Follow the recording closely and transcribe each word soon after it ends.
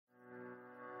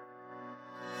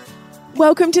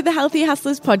Welcome to the Healthy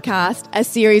Hustlers podcast, a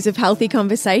series of healthy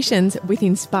conversations with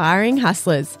inspiring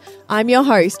hustlers. I'm your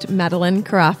host, Madeline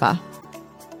Carafa.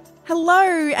 Hello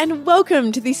and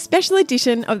welcome to this special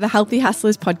edition of the Healthy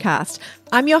Hustlers podcast.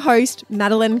 I'm your host,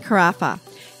 Madeline Carafa.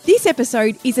 This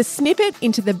episode is a snippet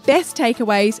into the best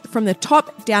takeaways from the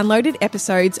top downloaded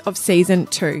episodes of Season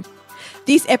 2.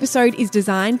 This episode is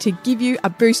designed to give you a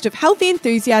boost of healthy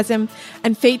enthusiasm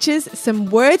and features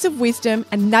some words of wisdom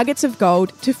and nuggets of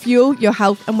gold to fuel your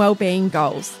health and well-being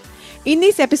goals. In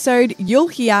this episode, you'll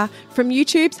hear from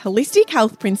YouTube's holistic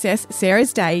health princess,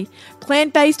 Sarah's Day,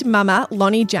 plant-based mama,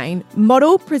 Loni Jane,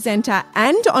 model, presenter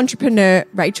and entrepreneur,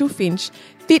 Rachael Finch,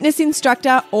 fitness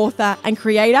instructor, author and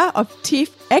creator of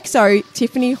XO,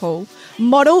 Tiffany Hall,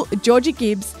 model, Georgia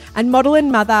Gibbs, and model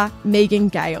and mother,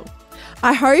 Gale.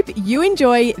 I hope you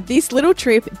enjoy this little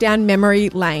trip down memory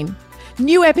lane.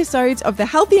 New episodes of the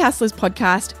Healthy Hustlers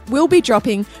podcast will be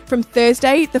dropping from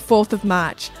Thursday, the 4th of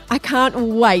March. I can't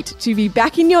wait to be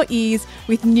back in your ears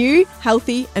with new,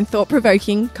 healthy and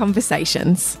thought-provoking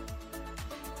conversations.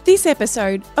 This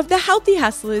episode of The Healthy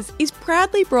Hustlers is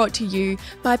proudly brought to you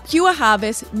by Pure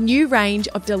Harvest's new range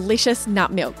of delicious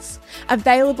nut milks.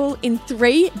 Available in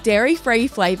 3 dairy-free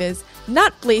flavours,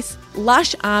 Nut Bliss,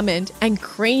 Lush Almond and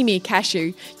Creamy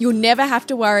Cashew, you'll never have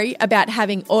to worry about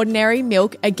having ordinary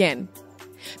milk again.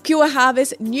 Pure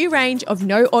Harvest's new range of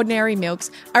no ordinary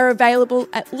milks are available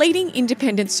at leading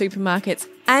independent supermarkets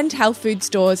and health food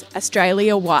stores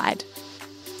Australia-wide.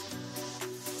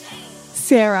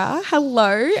 Sarah,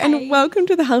 hello and welcome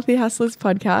to the Healthy Hustlers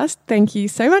podcast. Thank you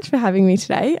so much for having me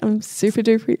today. I'm super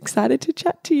duper excited to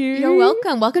chat to you. You're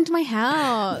welcome. Welcome to my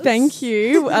house. Thank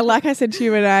you. Like I said to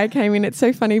you when I came in, it's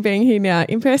so funny being here now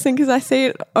in person because I see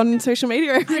it on social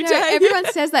media every day.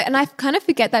 Everyone says that and I kind of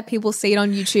forget that people see it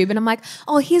on YouTube and I'm like,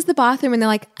 oh, here's the bathroom and they're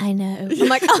like, I know. I'm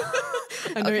like, oh.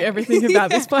 I know everything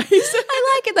about this place.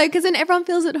 I like it though because then everyone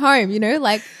feels at home, you know,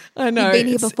 like I know you've been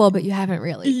here before but you haven't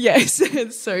really. Yes,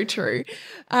 it's so true.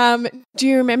 Do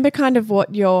you remember kind of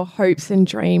what your hopes and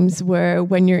dreams were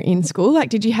when you're in school? Like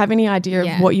did you have any idea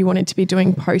of what you wanted to be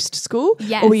doing post school?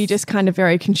 Yes. Or were you just kind of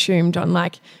very consumed on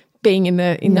like being in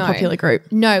the popular group?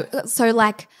 No. So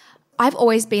like I've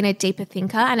always been a deeper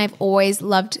thinker and I've always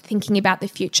loved thinking about the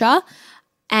future.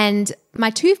 And my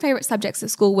 2 favorite subjects at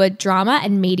school were drama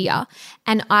and media.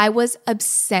 And I was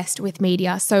obsessed with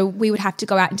media. So we would have to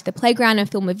go out into the playground and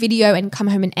film a video and come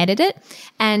home and edit it.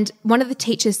 And one of the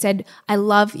teachers said, I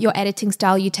love your editing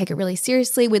style. You take it really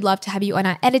seriously. We'd love to have you on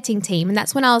our editing team. And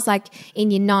that's when I was like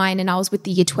in year 9 and I was with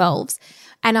the year 12s.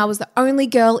 And I was the only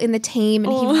girl in the team.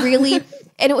 And he really,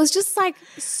 and it was just like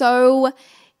so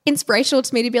inspirational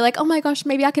to me to be like, oh my gosh,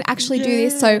 maybe I can actually do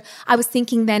this. So I was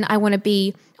thinking then I want to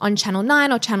be on Channel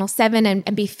 9 or Channel 7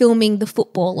 and be filming the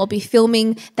football or be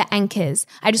filming the anchors.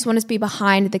 I just wanted to be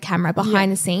behind the camera,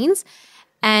 behind the scenes.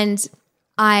 And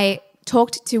I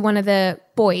talked to one of the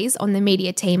boys on the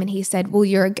media team and he said, well,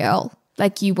 you're a girl.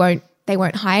 Like they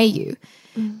won't hire you.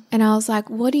 And I was like,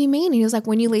 what do you mean? And he was like,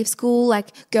 when you leave school, like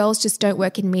girls just don't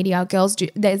work in media.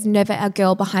 There's never a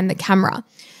girl behind the camera.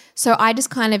 So I just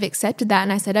kind of accepted that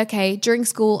and I said, okay, during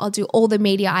school, I'll do all the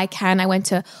media I can. I went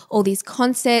to all these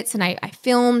concerts and I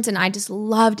filmed and I just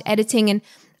loved editing and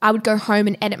I would go home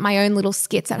and edit my own little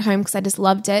skits at home because I just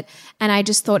loved it. And I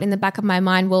just thought in the back of my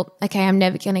mind, well, okay, I'm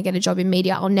never going to get a job in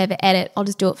media. I'll never edit. I'll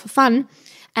just do it for fun.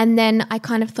 And then I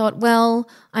kind of thought, well,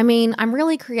 I mean, I'm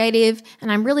really creative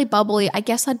and I'm really bubbly. I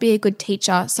guess I'd be a good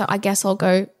teacher. So I guess I'll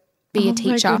go be a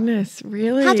teacher. Oh my goodness,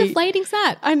 really? How deflating is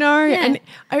that? I know. Yeah. And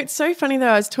it's so funny though,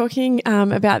 I was talking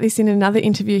about this in another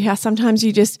interview, how sometimes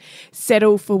you just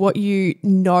settle for what you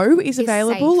know is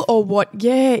available safe. Or what,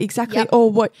 exactly.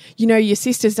 Or what, your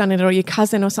sister's done it or your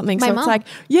cousin or something. My so mum. It's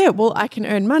like, well, I can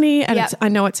earn money and I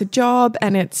know it's a job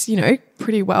and it's,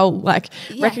 pretty well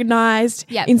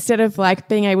recognized instead of like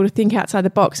being able to think outside the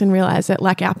box and realize that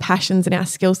like our passions and our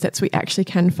skill sets we actually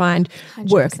can find 100%.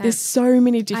 Work. There's so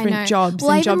many different jobs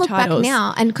and job titles. Back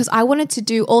now and because I wanted to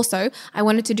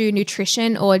do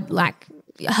nutrition or like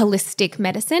holistic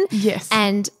medicine. Yes.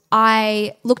 And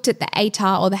I looked at the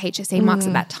ATAR or the HSE marks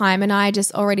at that time and I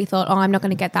just already thought, oh, I'm not going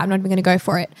to get that. I'm not even going to go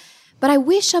for it. But I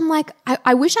wish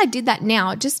I wish I did that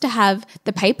now just to have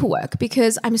the paperwork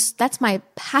because that's my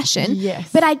passion.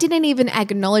 Yes. But I didn't even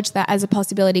acknowledge that as a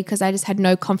possibility because I just had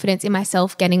no confidence in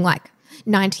myself getting like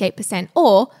 98%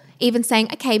 or even saying,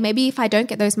 okay, maybe if I don't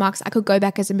get those marks, I could go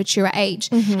back as a mature age.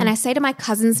 And I say to my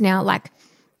cousins now, like,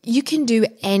 you can do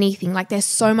anything. Like there's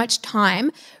so much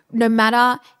time, no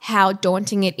matter how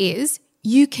daunting it is,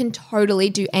 you can totally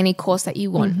do any course that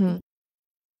you want.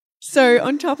 So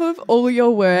on top of all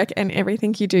your work and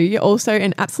everything you do, you're also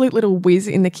an absolute little whiz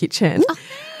in the kitchen.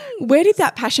 Oh, Where did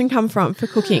that passion come from for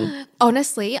cooking?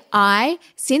 Honestly,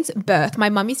 since birth, my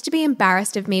mum used to be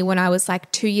embarrassed of me when I was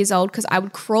like 2 years old because I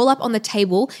would crawl up on the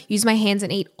table, use my hands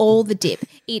and eat all the dip,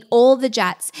 eat all the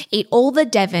Jats, eat all the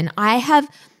Devon.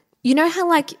 You know how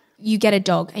like you get a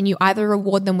dog and you either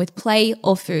reward them with play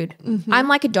or food. Mm-hmm. I'm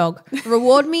like a dog.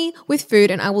 Reward me with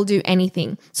food and I will do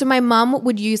anything. So my mum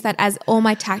would use that as all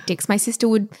my tactics. My sister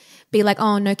would be like,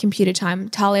 oh, no computer time.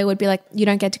 Talia would be like, you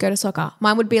don't get to go to soccer.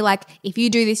 Mine would be like, if you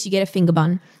do this, you get a finger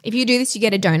bun. If you do this, you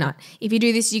get a donut. If you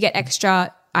do this, you get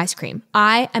extra ice cream.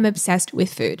 I am obsessed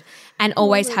with food and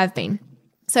always have been.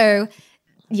 So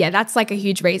yeah, that's like a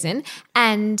huge reason.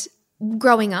 And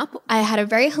growing up, I had a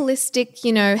very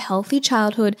holistic, healthy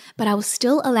childhood, but I was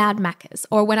still allowed Maccas.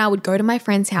 Or when I would go to my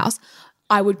friend's house,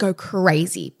 I would go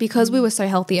crazy because we were so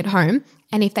healthy at home.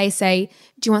 And if they say,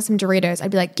 do you want some Doritos?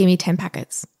 I'd be like, give me 10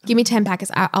 packets. Give me 10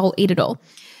 packets. I'll eat it all.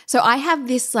 So I have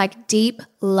this like deep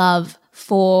love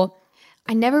for,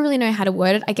 I never really know how to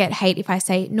word it. I get hate if I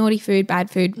say naughty food,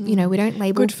 bad food. We don't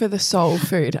label. Good for the soul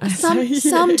food.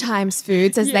 Sometimes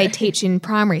foods, as they teach in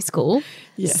primary school.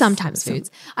 Yes. Sometimes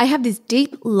foods. I have this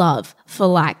deep love for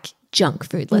like junk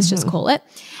food, let's just call it.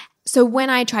 So when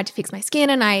I tried to fix my skin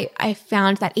and I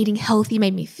found that eating healthy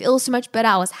made me feel so much better,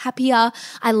 I was happier.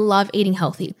 I love eating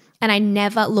healthy and I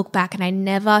never look back and I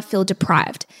never feel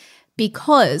deprived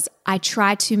because I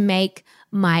try to make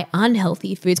my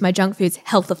unhealthy foods, my junk foods,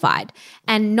 healthified.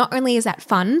 And not only is that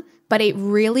fun, but it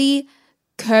really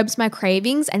curbs my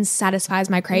cravings and satisfies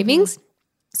my cravings. Mm-hmm.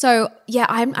 So yeah,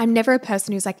 I'm never a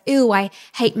person who's like, ew, I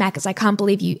hate Macs. I can't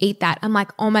believe you eat that. I'm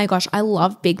like, oh my gosh, I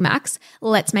love Big Macs.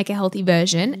 Let's make a healthy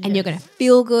version and you're going to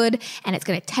feel good and it's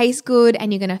going to taste good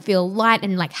and you're going to feel light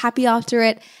and like happy after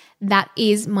it. That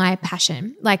is my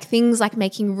passion. Like things like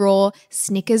making raw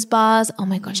Snickers bars. Oh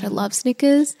my gosh, I love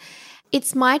Snickers.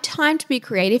 It's my time to be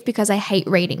creative because I hate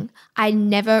reading. I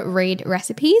never read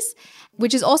recipes,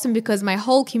 which is awesome because my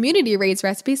whole community reads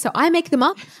recipes. So I make them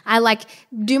up. I like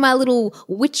do my little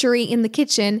witchery in the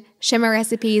kitchen, share my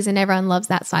recipes, and everyone loves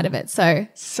that side of it. So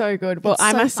good. Well,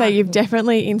 I must say you've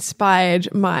definitely inspired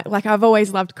I've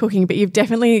always loved cooking, but you've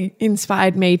definitely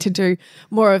inspired me to do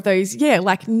more of those,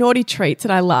 like naughty treats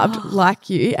that I loved, like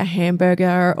a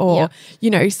hamburger or,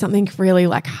 something really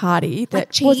like hearty. That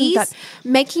like cheese,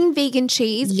 making vegan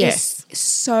cheese is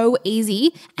so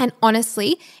easy. And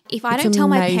honestly, if I don't tell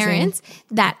my parents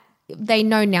that they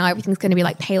know now everything's going to be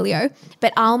like paleo,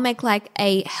 but I'll make like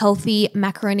a healthy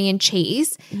macaroni and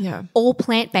cheese, all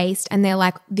plant-based, and they're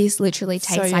like, this literally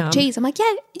tastes like cheese. I'm like,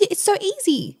 yeah, it's so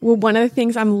easy. Well, one of the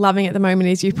things I'm loving at the moment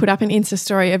is you put up an Insta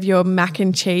story of your mac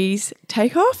and cheese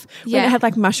takeoff when it had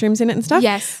like mushrooms in it and stuff.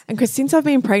 Yes. And because since I've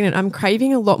been pregnant, I'm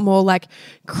craving a lot more like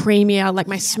creamier, like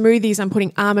my smoothies, I'm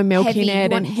putting almond milk in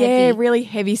it and really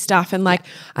heavy stuff. And like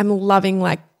I'm loving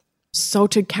like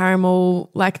salted caramel,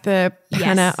 like the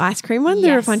panna ice cream one, the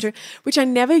refined, which I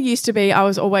never used to be. I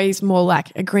was always more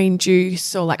like a green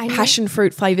juice or like passion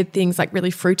fruit flavored things, like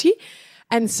really fruity.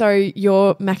 And so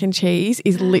your mac and cheese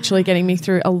is literally getting me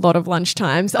through a lot of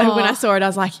lunchtimes. And when I saw it, I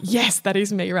was like, yes, that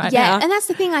is me right now. Yeah, and that's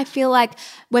the thing. I feel like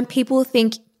when people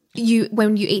think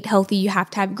when you eat healthy, you have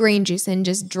to have green juice and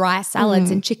just dry salads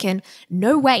and chicken.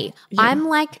 No way. Yeah. I'm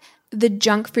like the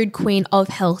junk food queen of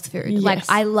health food. Yes. Like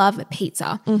I love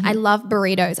pizza. Mm-hmm. I love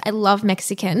burritos. I love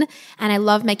Mexican and I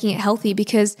love making it healthy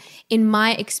because in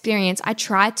my experience, I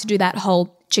tried to do that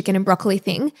whole chicken and broccoli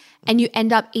thing and you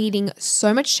end up eating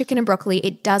so much chicken and broccoli.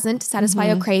 It doesn't satisfy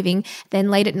your craving. Then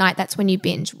late at night, that's when you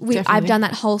binge. I've done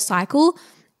that whole cycle.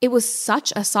 It was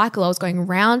such a cycle. I was going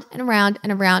round and around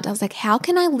and around. I was like, how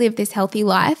can I live this healthy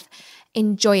life,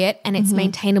 enjoy it, and it's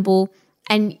maintainable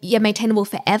and maintainable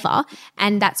forever.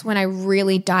 And that's when I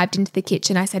really dived into the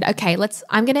kitchen. I said, okay,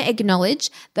 I'm going to acknowledge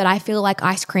that I feel like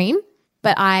ice cream,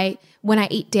 but when I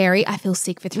eat dairy, I feel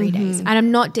sick for 3 days. And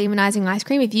I'm not demonizing ice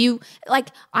cream. If you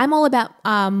I'm all about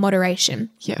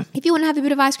moderation. Yeah. If you want to have a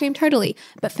bit of ice cream, totally.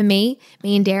 But for me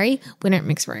and dairy, we don't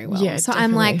mix very well. Yeah, so definitely.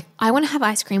 I'm like, I want to have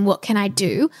ice cream. What can I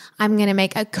do? I'm going to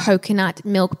make a coconut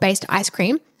milk-based ice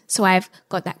cream. So I've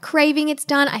got that craving, it's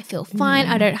done. I feel fine.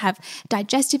 I don't have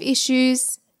digestive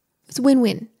issues. It's a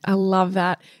win-win. I love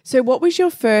that. So what was your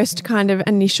first kind of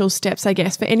initial steps, I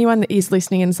guess, for anyone that is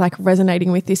listening and is like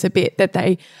resonating with this a bit, that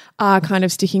they are kind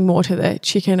of sticking more to the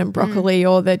chicken and broccoli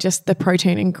or just the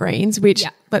protein and greens, which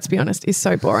let's be honest is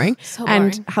so boring. So boring.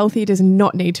 And healthy does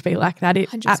not need to be like that. It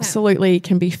 100%. Absolutely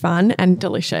can be fun and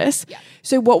delicious. Yeah.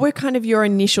 So what were kind of your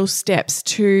initial steps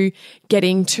to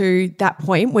getting to that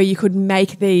point where you could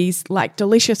make these like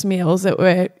delicious meals that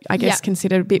were, I guess,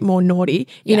 considered a bit more naughty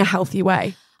in a healthy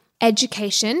way?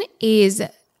 Education is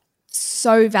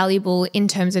so valuable in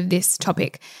terms of this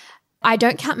topic. I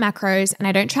don't count macros and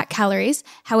I don't track calories.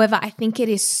 However, I think it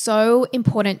is so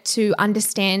important to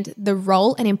understand the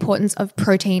role and importance of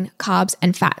protein, carbs,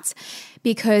 and fats,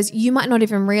 because you might not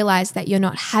even realize that you're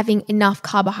not having enough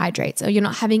carbohydrates or you're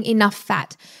not having enough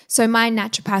fat. So my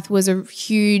naturopath was a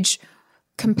huge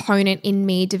component in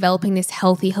me developing this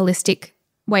healthy, holistic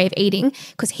way of eating,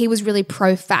 because he was really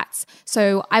pro fats.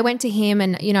 So I went to him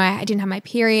and, I didn't have my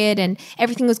period and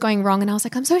everything was going wrong. And I was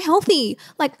like, I'm so healthy.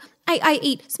 Like I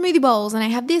eat smoothie bowls and I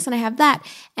have this and I have that.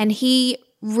 And he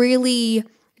really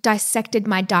dissected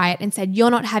my diet and said,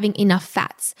 you're not having enough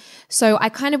fats. So I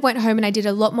kind of went home and I did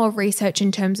a lot more research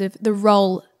in terms of the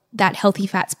role that healthy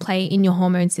fats play in your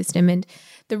hormone system and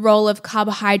the role of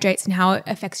carbohydrates and how it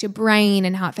affects your brain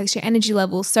and how it affects your energy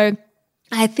levels. So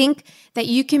I think that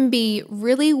you can be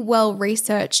really well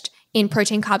researched in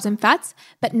protein, carbs, and fats,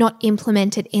 but not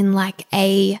implemented in like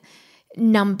a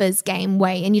numbers game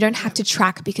way. And you don't have to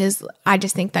track, because I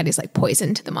just think that is like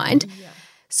poison to the mind. Yeah.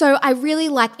 So I really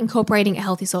like incorporating a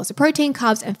healthy source of protein,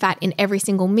 carbs, and fat in every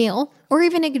single meal, or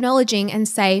even acknowledging and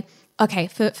say, okay,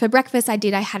 for breakfast I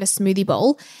had a smoothie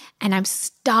bowl and I'm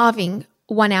starving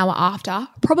 1 hour after,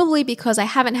 probably because I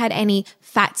haven't had any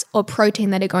fats or protein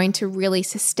that are going to really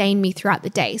sustain me throughout the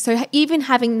day. So even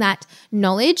having that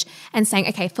knowledge and saying,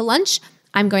 okay, for lunch,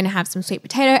 I'm going to have some sweet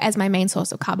potato as my main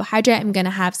source of carbohydrate. I'm going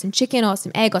to have some chicken or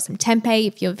some egg or some tempeh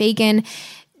if you're vegan.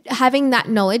 Having that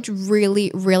knowledge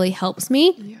really, really helps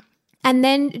me. Yeah. And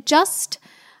then just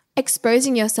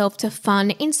exposing yourself to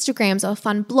fun Instagrams or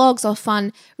fun blogs or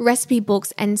fun recipe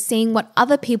books and seeing what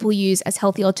other people use as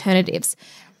healthy alternatives.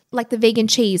 Like the vegan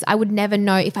cheese, I would never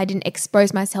know if I didn't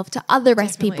expose myself to other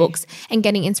recipe books and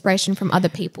getting inspiration from other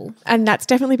people. And that's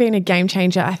definitely been a game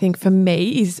changer, I think, for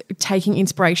me, is taking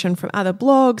inspiration from other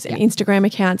blogs and Instagram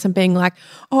accounts and being like,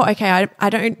 oh, okay, I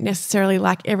don't necessarily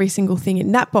like every single thing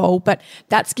in that bowl, but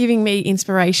that's giving me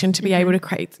inspiration to be able to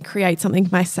create something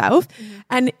myself.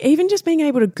 And even just being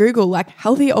able to Google like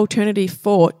healthy alternative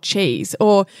for cheese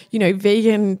or,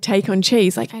 vegan take on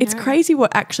cheese. Like it's crazy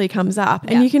what actually comes up.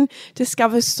 And you can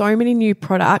discover so many new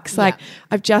products. Like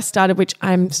I've just started, which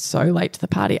I'm so late to the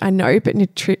party, I know, but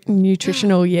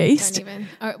nutritional yeast. Don't even.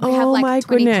 We have like my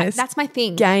 20 goodness. That's my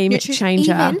thing. Game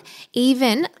changer.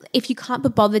 Even if you can't be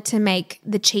bothered to make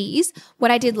the cheese, what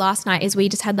I did last night is we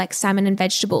just had like salmon and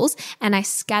vegetables and I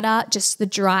scatter just the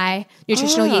dry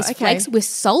nutritional yeast flakes with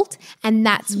salt, and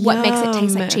that's what makes it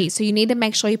taste like cheese. So you need to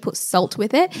make sure you put salt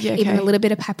with it, even a little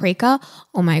bit of paprika.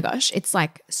 Oh my gosh, it's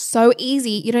like so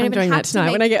easy. You don't I'm even doing have that to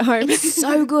tonight when I get home. It's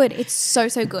so good. It's so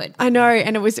good. I know.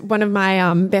 And it was one of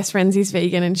my best friends is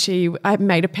vegan, and I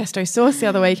made a pesto sauce the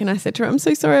other week, and I said to her, I'm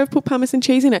so sorry, I've put Parmesan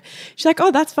cheese in it. She's like,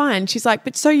 oh, that's fine. She's like,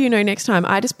 but next time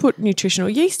I just put nutritional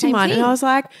yeast in mine. And I was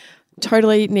like,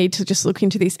 totally need to just look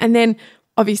into this. And then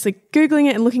obviously Googling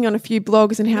it and looking on a few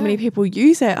blogs and how many people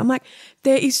use it, I'm like,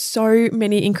 there is so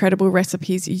many incredible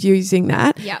recipes using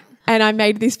that. Yeah. And I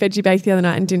made this veggie bake the other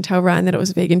night and didn't tell Ryan that it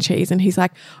was vegan cheese. And he's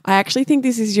like, I actually think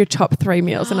this is your top 3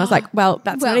 meals. And I was like, well,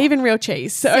 that's not even real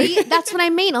cheese. So see, that's what I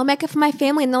mean. I'll make it for my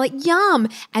family and they're like, yum.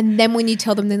 And then when you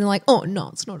tell them, then they're like, oh, no,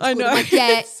 it's not as good. I'm like,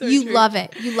 yeah, so you true. Love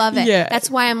it. You love it. Yeah. That's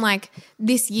why I'm like,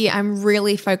 this year I'm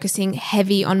really focusing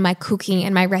heavy on my cooking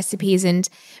and my recipes and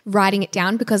writing it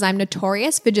down, because I'm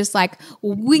notorious for just like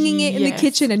winging it in the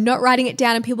kitchen and not writing it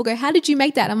down. And people go, how did you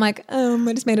make that? I'm like,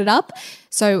 I just made it up.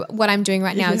 So what I'm doing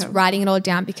right now is writing it all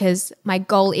down, because my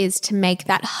goal is to make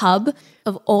that hub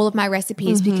of all of my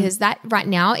recipes, because that right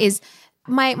now is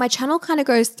my channel kind of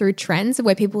goes through trends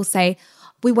where people say,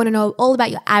 we want to know all about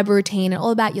your ab routine and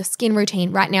all about your skin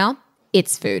routine. Right now,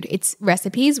 it's food, it's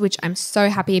recipes, which I'm so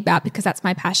happy about because that's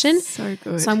my passion. So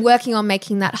good. So I'm working on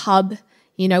making that hub,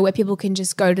 where people can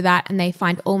just go to that and they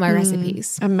find all my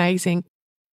recipes. Amazing.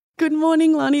 Good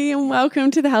morning, Loni, and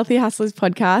welcome to the Healthy Hustlers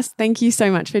podcast. Thank you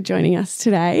so much for joining us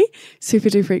today. Super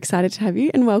duper excited to have you,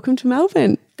 and welcome to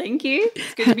Melbourne. Thank you.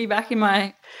 It's good to be back in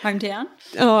my hometown.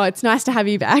 Oh, it's nice to have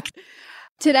you back.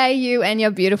 Today, you and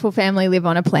your beautiful family live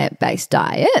on a plant-based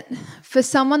diet. For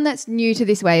someone that's new to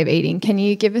this way of eating, can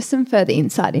you give us some further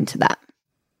insight into that?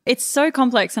 It's so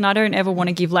complex, and I don't ever want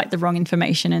to give like the wrong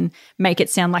information and make it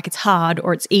sound like it's hard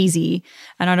or it's easy,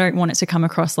 and I don't want it to come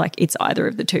across like it's either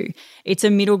of the two. It's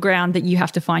a middle ground that you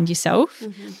have to find yourself,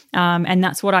 and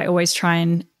that's what I always try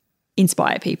and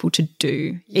inspire people to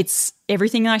do. It's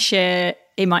everything I share.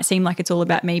 It might seem like it's all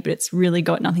about me, but it's really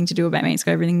got nothing to do about me. It's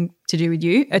got everything to do with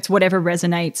you. It's whatever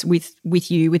resonates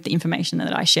with you, with the information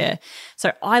that I share.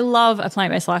 So I love a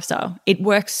plant-based lifestyle. It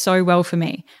works so well for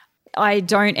me. I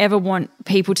don't ever want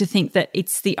people to think that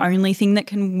it's the only thing that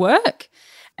can work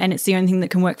and it's the only thing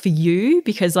that can work for you,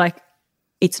 because like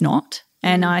it's not.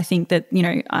 And I think that,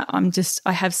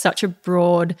 I have such a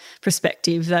broad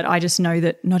perspective that I just know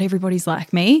that not everybody's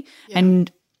like me. Yeah.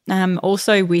 And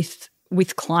also with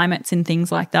climates and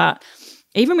things like that,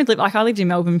 even with I lived in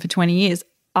Melbourne for 20 years.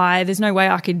 There's no way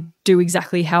I could do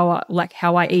exactly how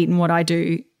I eat and what I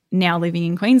do now living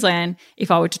in Queensland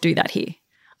if I were to do that here.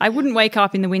 I wouldn't wake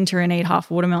up in the winter and eat half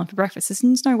watermelon for breakfast.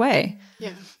 There's no way.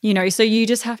 Yeah. So you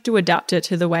just have to adapt it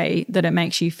to the way that it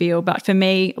makes you feel. But for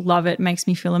me, love it, makes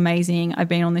me feel amazing. I've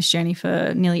been on this journey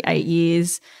for nearly 8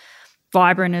 years,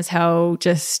 vibrant as hell,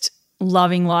 just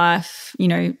loving life,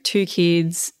 2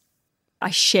 kids. I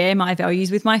share my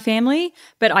values with my family,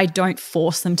 but I don't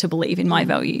force them to believe in my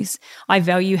values. I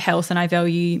value health and I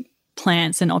value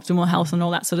plants and optimal health and all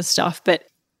that sort of stuff, but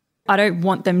I don't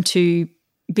want them to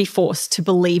be forced to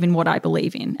believe in what I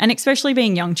believe in. And especially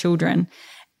being young children,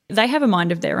 they have a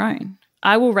mind of their own.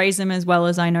 I will raise them as well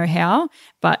as I know how,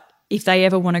 but if they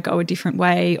ever want to go a different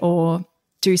way or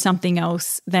do something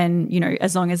else, then,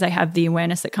 as long as they have the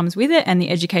awareness that comes with it and the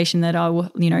education that I will,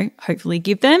 hopefully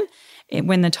give them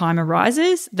when the time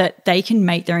arises, that they can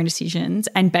make their own decisions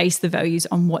and base the values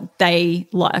on what they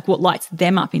like, what lights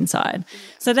them up inside.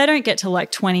 So they don't get to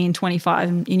 20 and 25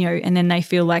 and then they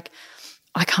feel like,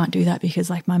 I can't do that because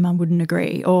my mum wouldn't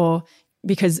agree, or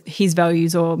because his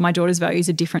values or my daughter's values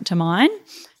are different to mine.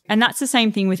 And that's the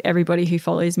same thing with everybody who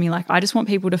follows me. I just want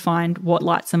people to find what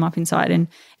lights them up inside. And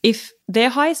if their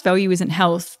highest value isn't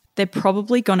health, they're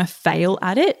probably going to fail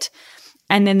at it.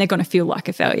 And then they're going to feel like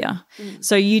a failure.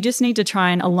 So you just need to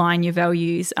try and align your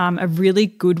values. A really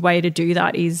good way to do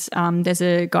that is there's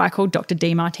a guy called Dr.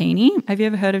 Demartini. Have you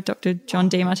ever heard of Dr. John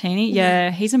Demartini?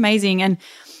 Yeah, he's amazing. And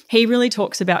he really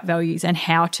talks about values and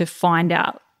how to find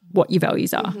out what your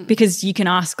values are. Because you can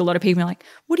ask a lot of people,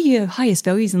 what are your highest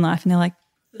values in life? And they're like,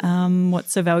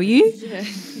 what's a value? Yeah.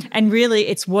 And really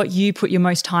it's what you put your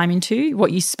most time into,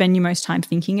 what you spend your most time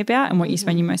thinking about and what you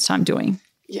spend your most time doing.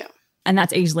 Yeah. And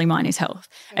that's easily mine is health.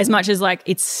 As much as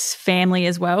it's family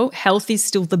as well, health is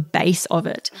still the base of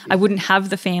it. I wouldn't have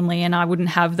the family and I wouldn't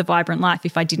have the vibrant life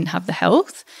if I didn't have the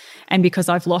health. And because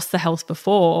I've lost the health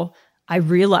before, I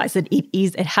realize that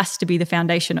it has to be the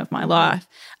foundation of my life.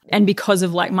 And because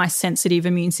of my sensitive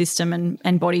immune system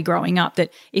and body growing up,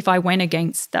 that if I went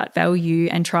against that value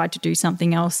and tried to do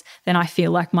something else, then I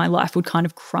feel like my life would kind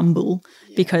of crumble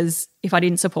because if I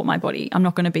didn't support my body, I'm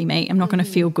not going to be me. I'm not going to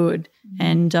feel good.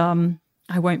 And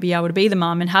I won't be able to be the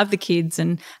mum and have the kids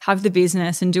and have the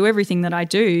business and do everything that I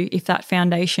do if that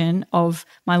foundation of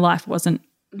my life wasn't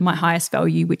my highest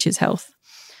value, which is health.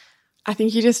 I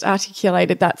think you just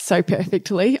articulated that so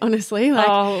perfectly, honestly.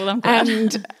 I'm glad.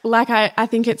 And I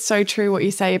think it's so true what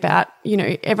you say about,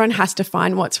 everyone has to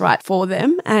find what's right for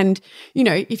them. And,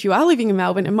 if you are living in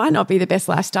Melbourne, it might not be the best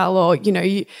lifestyle or,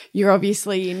 you're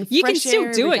obviously in You can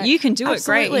still do it. You can do it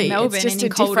great in Melbourne and in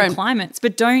colder climates.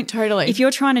 But don't. Totally. If you're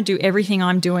trying to do everything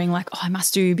I'm doing, I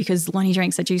must do because Loni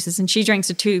drinks her juices and she drinks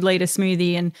a 2-litre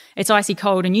smoothie and it's icy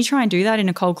cold and you try and do that in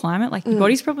a cold climate, your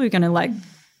body's probably going to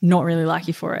not really like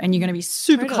you for it and you're going to be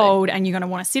super cold and you're going to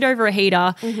want to sit over a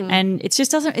heater and it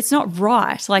just doesn't, it's not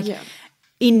right.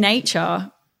 In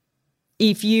nature,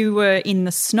 if you were in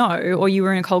the snow or you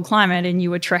were in a cold climate and you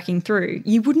were trekking through,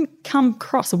 you wouldn't come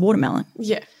across a watermelon.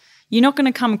 Yeah. You're not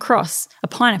going to come across a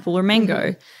pineapple or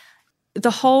mango.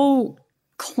 The whole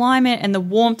climate and the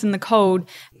warmth and the cold,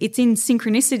 it's in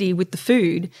synchronicity with the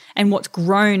food and what's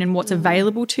grown and what's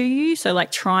available to you. So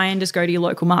try and just go to your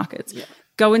local markets. Yeah.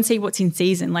 Go and see what's in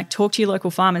season, talk to your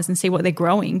local farmers and see what they're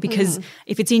growing because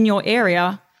if it's in your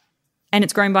area and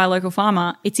it's grown by a local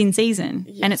farmer, it's in season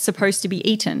and it's supposed to be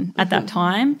eaten at that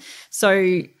time.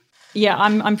 So, yeah,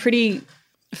 I'm pretty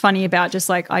funny about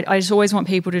just I just always want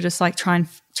people to just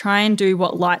try and do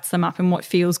what lights them up and what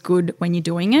feels good when you're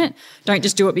doing it. Don't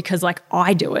just do it because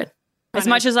I do it. As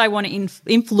much as I want to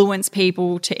influence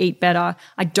people to eat better,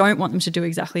 I don't want them to do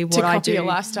exactly what I do. To copy your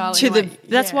lifestyle.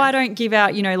 That's why I don't give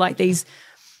out, these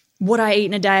what I eat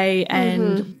in a day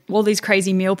and all these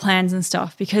crazy meal plans and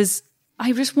stuff because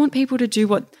I just want people to do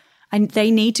what they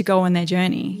need to go on their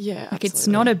journey. Yeah, it's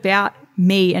not about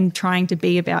me and trying to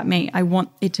be about me. I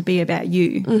want it to be about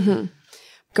you.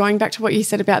 Going back to what you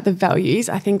said about the values,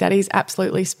 I think that is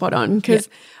absolutely spot on because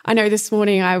I know this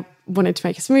morning I wanted to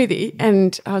make a smoothie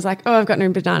and I was like, I've got no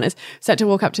bananas. So I had to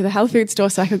walk up to the health food store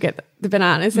so I could get the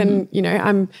bananas and,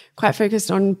 I'm quite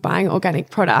focused on buying organic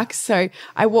products. So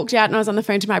I walked out and I was on the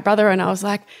phone to my brother and I was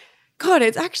like, God,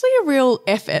 it's actually a real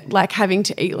effort having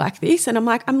to eat like this. And I'm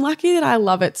like, I'm lucky that I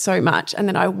love it so much and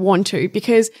that I want to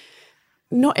because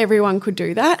not everyone could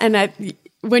do that. And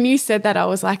when you said that, I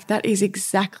was like, that is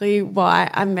exactly why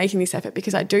I'm making this effort,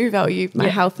 because I do value my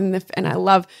health and I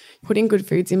love putting good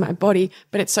foods in my body.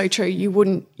 But it's so true. You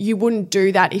wouldn't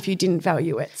do that if you didn't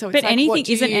value it. So, it's but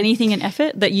isn't anything an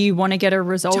effort that you want to get a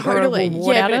result or a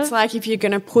reward out but of? it's like if you're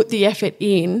going to put the effort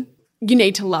in, you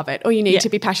need to love it, or you need to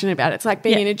be passionate about it. It's like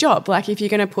being in a job. Like if you're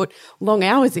going to put long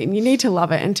hours in, you need to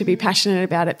love it and to be passionate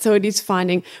about it. So it is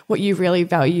finding what you really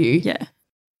value. Yeah.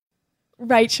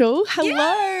 Rachael,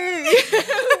 hello.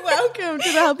 Welcome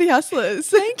to the Healthy Hustlers.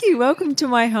 Thank you. Welcome to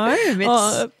my home.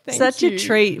 It's such you. a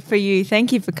treat for you.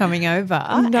 Thank you for coming over.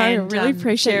 No, I really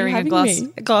appreciate sharing you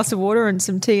having a glass of water and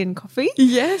some tea and coffee.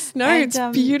 Yes, no, And, it's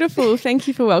beautiful. Thank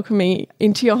you for welcoming me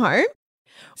into your home.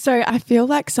 So I feel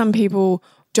like some people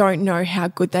don't know how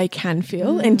good they can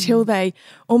feel until they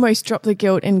almost drop the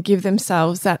guilt and give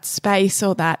themselves that space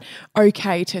or that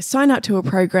okay to sign up to a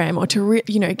program or to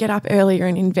get up earlier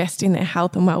and invest in their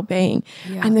health and well-being.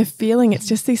 And the feeling, it's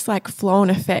just this like flow-on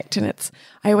effect. And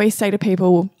I always say to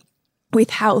people with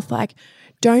health, like,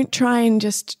 don't try and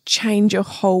just change your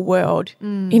whole world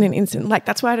in an instant. Like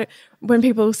that's why when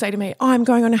people say to me, oh, I'm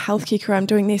going on a health kick or I'm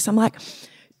doing this, I'm like,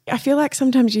 I feel like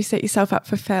sometimes you set yourself up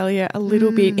for failure a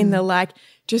little bit in the like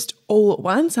just all at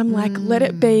once. I'm like, let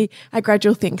it be a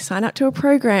gradual thing. Sign up to a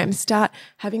program, start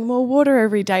having more water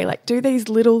every day, like do these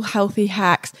little healthy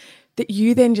hacks that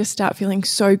you then just start feeling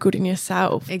so good in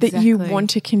yourself that you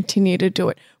want to continue to do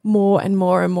it more and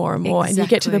more and more and more. And you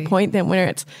get to the point then where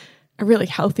it's a really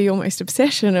healthy almost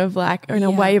obsession of like in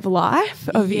a way of life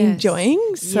of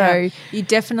enjoying. So you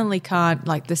definitely can't,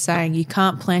 like the saying, you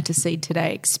can't plant a seed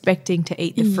today expecting to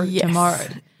eat the fruit tomorrow.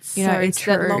 You know, it's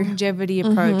that longevity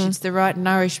approach. It's the right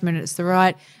nourishment. It's the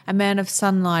right amount of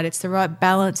sunlight. It's the right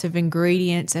balance of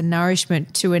ingredients and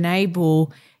nourishment to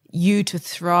enable you to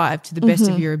thrive to the best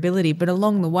of your ability. But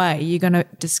along the way, you're going to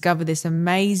discover this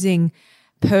amazing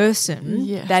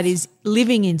person that is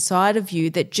living inside of you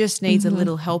that just needs a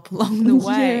little help along the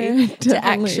way to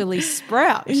actually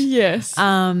sprout. Yes.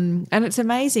 And it's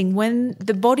amazing when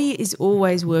the body is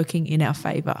always working in our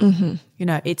favor. You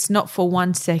know, it's not for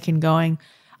 1 second going,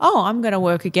 oh, I'm going to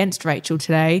work against Rachael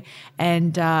today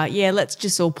and, let's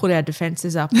just all put our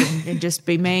defenses up and just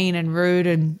be mean and rude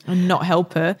and not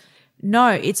help her. No,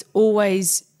 it's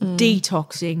always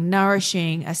detoxing,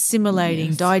 nourishing,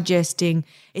 assimilating, digesting.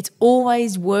 It's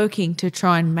always working to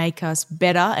try and make us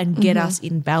better and get us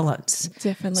in balance.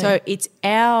 Definitely. So it's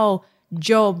our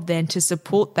job then to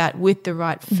support that with the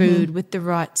right food, with the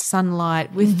right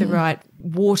sunlight, with the right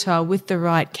water, with the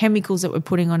right chemicals that we're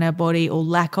putting on our body or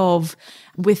lack of,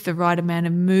 with the right amount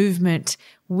of movement,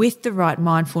 with the right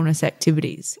mindfulness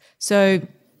activities. So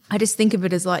I just think of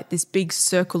it as like this big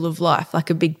circle of life, like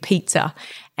a big pizza,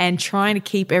 and trying to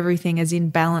keep everything as in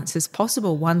balance as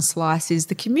possible. One slice is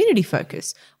the community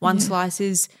focus. One slice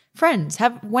is friends.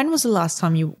 When was the last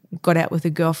time you got out with a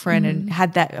girlfriend and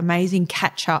had that amazing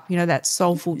catch up, you know, that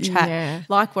soulful chat,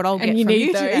 like what I'll get from you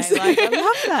today. Like, I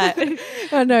love that.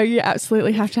 I know, you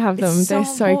absolutely have to have them. They're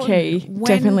so key.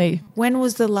 Definitely. When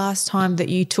was the last time that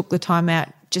you took the time out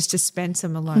just to spend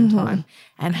some alone time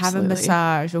and have a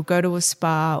massage or go to a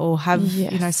spa or have,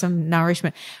 you know, some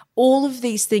nourishment? All of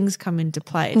these things come into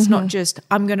play. It's not just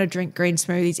I'm going to drink green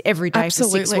smoothies every day for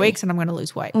 6 weeks and I'm going to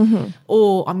lose weight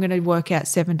or I'm going to work out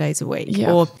 7 days a week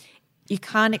or you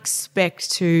can't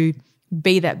expect to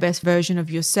be that best version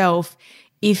of yourself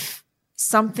if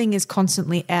something is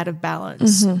constantly out of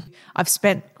balance. I've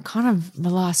spent kind of the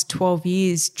last 12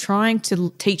 years trying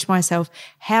to teach myself,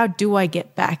 how do I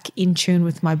get back in tune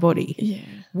with my body?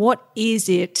 What is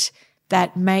it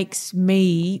that makes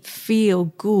me feel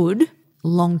good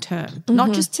long term?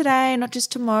 Not just today, not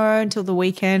just tomorrow until the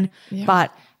weekend,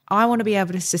 but I want to be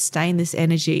able to sustain this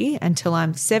energy until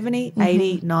I'm 70,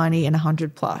 80, 90 and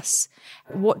 100 plus.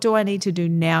 What do I need to do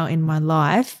now in my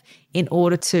life in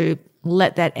order to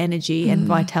let that energy and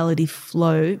vitality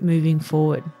flow moving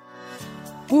forward?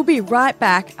 We'll be right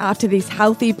back after this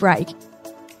healthy break.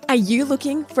 Are you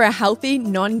looking for a healthy,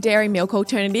 non-dairy milk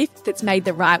alternative that's made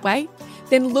the right way?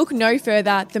 Then look no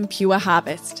further than Pure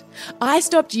Harvest. I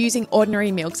stopped using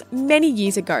ordinary milks many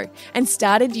years ago and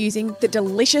started using the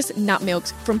delicious nut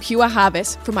milks from Pure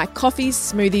Harvest for my coffees,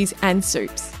 smoothies and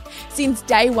soups. Since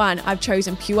day one, I've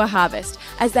chosen Pure Harvest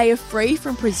as they are free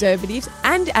from preservatives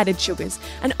and added sugars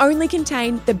and only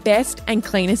contain the best and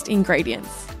cleanest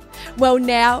ingredients. Well,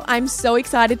 now I'm so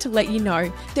excited to let you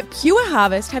know that Pure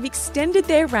Harvest have extended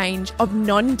their range of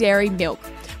non-dairy milk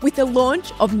with the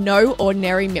launch of No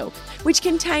Ordinary Milk, which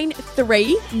contain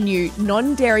 3 new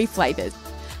non-dairy flavours: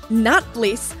 Nut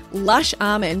Bliss, Lush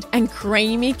Almond and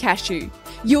Creamy Cashew.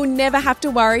 You'll never have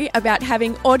to worry about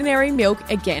having ordinary milk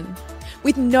again.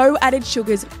 With no added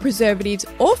sugars, preservatives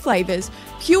or flavours,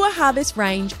 Pure Harvest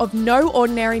range of no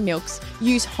ordinary milks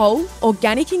use whole,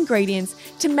 organic ingredients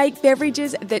to make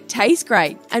beverages that taste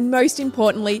great and, most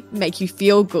importantly, make you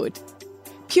feel good.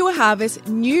 Pure Harvest's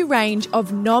new range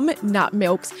of nut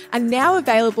milks are now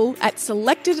available at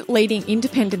selected leading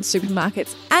independent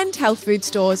supermarkets and health food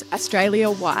stores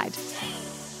Australia-wide.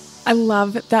 I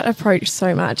love that approach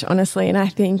so much, honestly, and I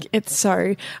think it's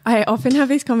so... I often have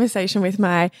this conversation with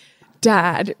my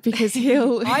dad because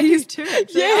I do too.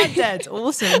 Yeah, our dad's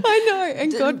awesome. I know,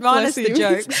 and God bless him. Minus the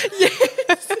jokes.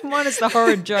 Yes. Minus the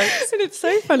horrid jokes. And it's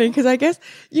so funny because I guess,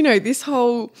 you know, this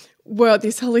whole world,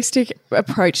 this holistic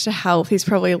approach to health is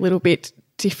probably a little bit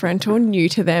different or new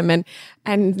to them.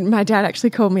 And my dad actually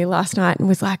called me last night and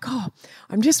was like, oh,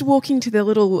 I'm just walking to the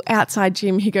little outside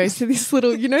gym. He goes to this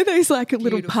little, you know, those like a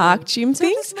little park gym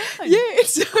things. Yeah,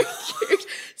 it's so cute.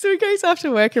 So he goes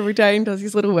after work every day and does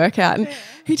his little workout. And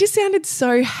he just sounded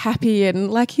so happy,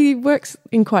 and like he works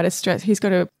in quite a stress. He's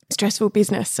got a stressful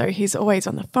business, so he's always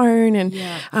on the phone and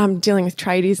dealing with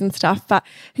tradies and stuff. But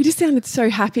he just sounded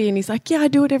so happy, and he's like, yeah, I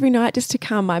do it every night just to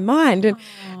calm my mind. And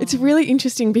it's really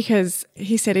interesting because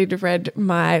he said he'd read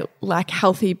my like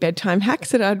healthy bedtime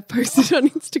hacks that I'd posted on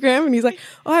Instagram, and he's like,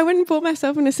 oh, I went and bought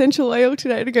myself an essential oil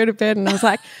today to go to bed. And I was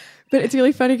like, but it's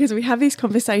really funny because we have this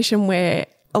conversation where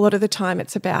a lot of the time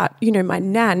it's about, you know, my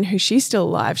nan, who she's still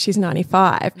alive, she's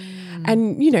 95.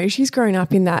 And, you know, she's grown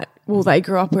up in that, well, they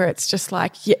grew up where it's just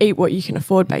like you eat what you can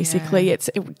afford, basically. It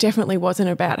definitely wasn't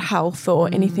about health or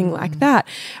anything like that.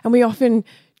 And we often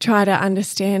try to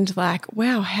understand like,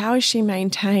 wow, how has she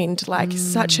maintained like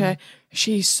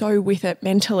she's so with it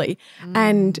mentally.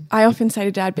 And I often say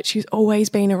to Dad, but she's always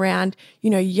been around, you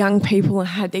know, young people and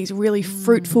had these really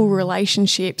fruitful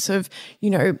relationships of, you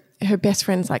know, her best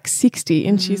friend's like 60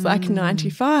 and she's like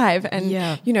 95 and,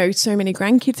 you know, so many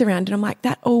grandkids around. And I'm like,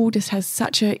 that all just has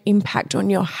such an impact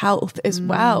on your health as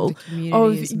well. The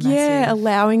community is massive.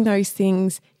 Allowing those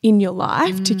things in your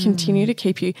life to continue to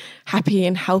keep you happy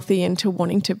and healthy and to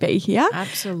wanting to be here.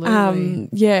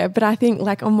 Absolutely. But I think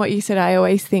like on what you said, I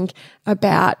always think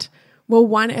about, well,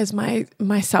 one as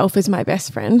myself as my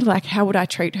best friend, like how would I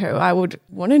treat her? I would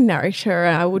want to nourish her.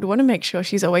 I would want to make sure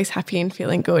she's always happy and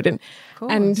feeling good.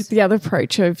 And the other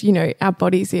approach of, you know, our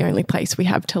body's the only place we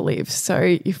have to live.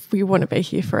 So if we want to be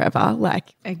here forever,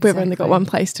 like we've only got one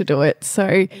place to do it. So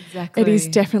it is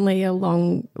definitely a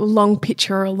long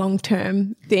picture, a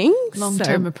long-term thing.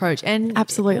 Long-term approach. And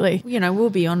absolutely. You know,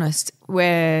 we'll be honest,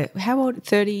 we're how old?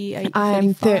 38,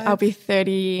 I'll be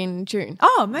 30 in June.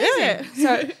 Oh, amazing. Yeah.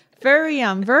 So very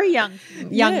young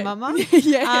mama.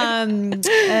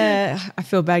 I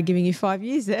feel bad giving you 5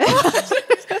 years there.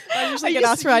 I usually get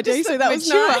asked for ID, so that was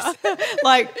nice.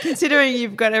 Like considering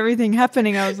you've got everything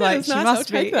happening, I was like, she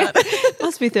must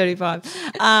be 35.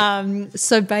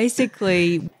 So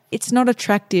basically, it's not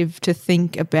attractive to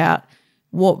think about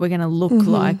what we're going to look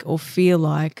like or feel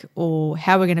like or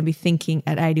how we're going to be thinking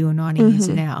at 80 or 90 years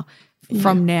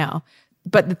from now.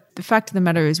 But the fact of the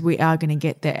matter is we are going to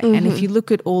get there. And if you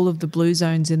look at all of the blue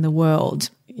zones in the world,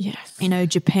 you know,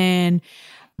 Japan,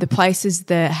 the places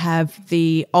that have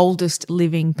the oldest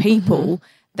living people,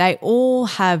 they all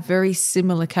have very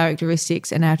similar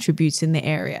characteristics and attributes in the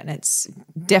area. And it's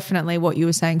definitely what you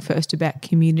were saying first about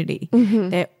community.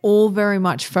 They're all very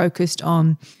much focused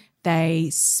on, they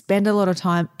spend a lot of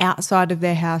time outside of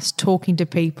their house talking to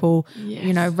people,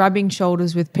 you know, rubbing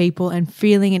shoulders with people and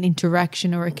feeling an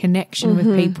interaction or a connection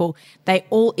with people. They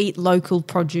all eat local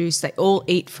produce. They all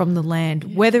eat from the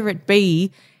land, whether it may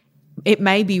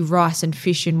be rice and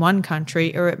fish in one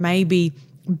country, or it may be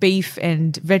beef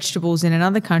and vegetables in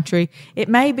another country. It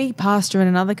may be pasta in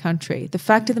another country. The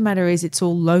fact of the matter is it's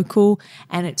all local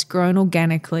and it's grown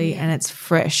organically and it's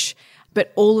fresh.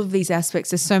 But all of these aspects,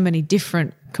 there's so many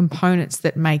different components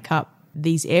that make up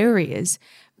these areas.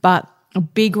 But a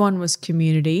big one was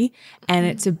community. And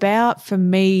it's about, for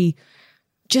me,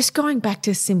 just going back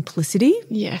to simplicity.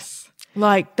 Yes.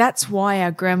 Like that's why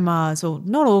our grandmas, or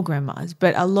not all grandmas,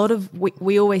 but a lot of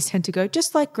we always tend to go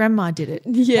just like grandma did it.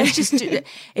 Yeah, let's just do it.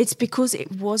 It's because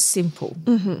it was simple.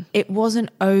 It wasn't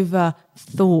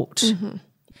overthought.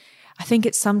 I think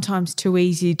it's sometimes too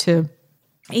easy to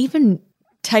even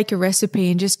take a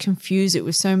recipe and just confuse it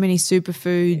with so many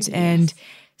superfoods, and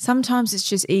sometimes it's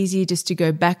just easier just to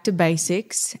go back to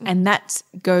basics, and that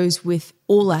goes with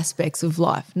all aspects of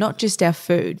life, not just our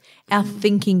food, our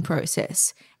thinking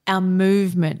process, our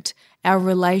movement, our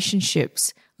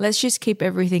relationships. Let's just keep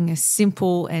everything as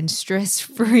simple and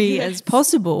stress-free as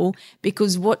possible,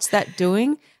 because what's that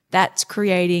doing? That's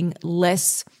creating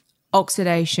less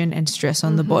oxidation and stress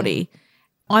on the body.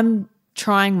 I'm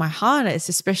trying my hardest,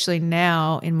 especially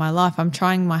now in my life, I'm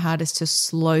trying my hardest to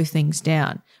slow things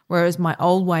down. Whereas my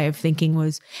old way of thinking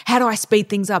was, how do I speed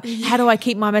things up? How do I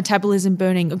keep my metabolism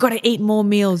burning? I've got to eat more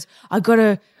meals. I've got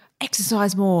to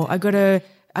exercise more. I got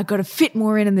to fit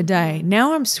more in the day.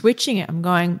 Now I'm switching it. I'm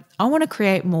going, I want to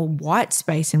create more white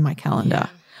space in my calendar.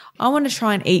 I want to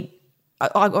try and eat.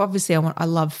 Obviously, I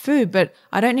love food, but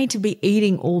I don't need to be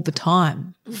eating all the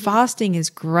time. Fasting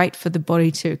is great for the body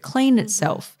to clean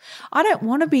itself. I don't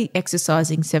want to be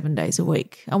exercising 7 days a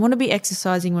week. I want to be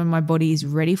exercising when my body is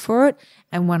ready for it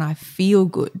and when I feel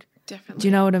good. Definitely. Do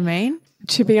you know what I mean?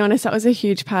 To be honest, that was a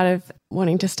huge part of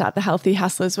wanting to start the Healthy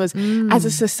Hustlers was as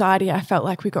a society, I felt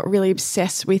like we got really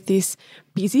obsessed with this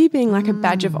busy being like a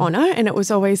badge of honor. And it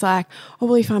was always like, oh,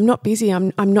 well, if I'm not busy,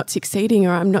 I'm not succeeding,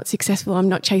 or I'm not successful, I'm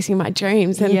not chasing my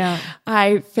dreams. And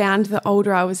I found the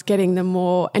older I was getting, the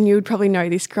more, and you would probably know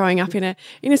this growing up in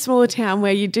a smaller town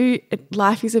where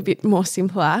life is a bit more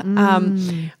simpler.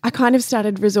 I kind of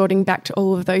started resorting back to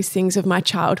all of those things of my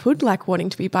childhood, like wanting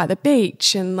to be by the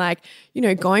beach and like,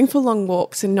 going for long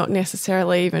walks and not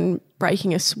necessarily even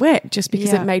breaking a sweat just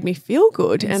because it made me feel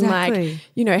good. Exactly.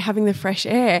 And like, having the fresh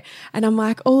air. And I'm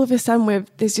like, all of a sudden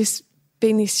there's just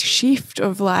been this shift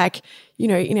of like,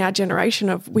 in our generation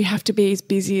of we have to be as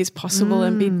busy as possible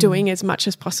and be doing as much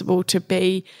as possible to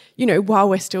be, while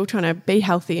we're still trying to be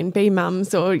healthy and be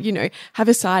mums or, have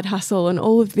a side hustle and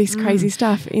all of this crazy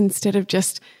stuff instead of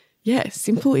just,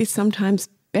 simple is sometimes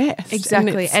best.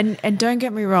 Exactly. And don't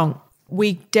get me wrong.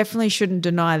 We definitely shouldn't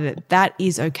deny that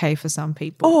is okay for some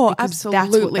people. Oh, absolutely.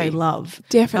 That's what they love.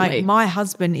 Definitely. Like my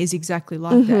husband is exactly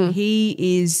like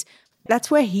that.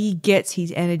 That's where he gets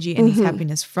his energy and his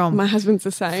happiness from. My husband's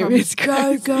the same. From it's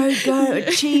go,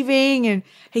 achieving. And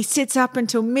he sits up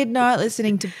until midnight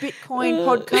listening to Bitcoin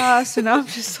podcasts. And I'm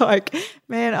just like,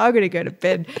 man, I've got to go to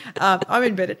bed. I'm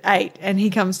in bed at 8 and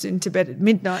he comes into bed at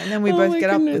midnight. And then we both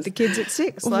get up with the kids at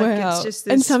 6. Like it's just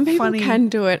this and some people funny... can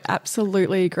do it.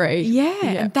 Absolutely agree. Yeah.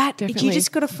 And definitely. You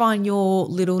just got to find your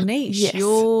little niche,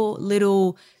 your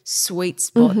little sweet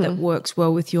spot that works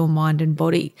well with your mind and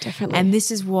body. Definitely. And this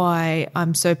is why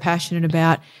I'm so passionate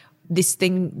about this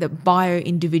thing, that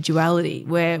bio-individuality,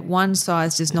 where one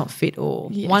size does not fit all.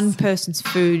 One person's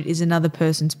food is another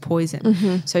person's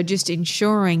poison. So just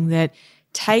ensuring that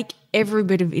take every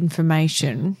bit of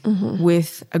information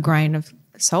with a grain of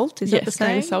salt. Is that the saying?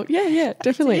 Grain of salt. Yeah,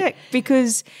 definitely. Yeah,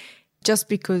 because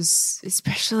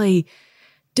especially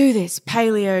do this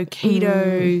paleo,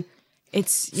 keto,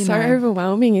 it's so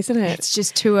overwhelming, isn't it? It's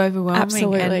just too overwhelming.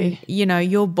 Absolutely. And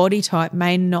your body type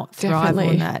may not thrive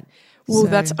on that.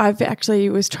 Well, I've actually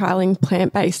was trialing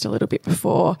plant-based a little bit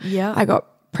before I got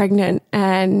pregnant,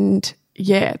 and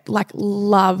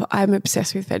I'm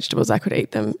obsessed with vegetables. I could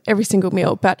eat them every single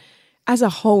meal, but as a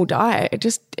whole diet,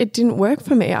 it didn't work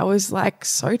for me. I was like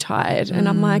so tired, and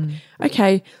I'm like,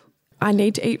 okay, I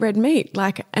need to eat red meat,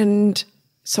 and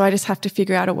so I just have to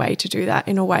figure out a way to do that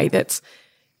in a way that's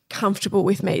comfortable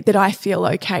with me, that I feel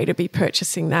okay to be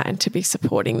purchasing that and to be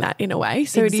supporting that in a way.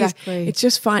 So it's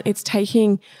just fine. It's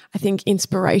taking, I think,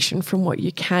 inspiration from what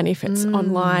you can, if it's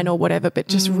online or whatever, but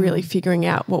just really figuring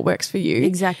out what works for you.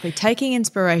 Exactly. Taking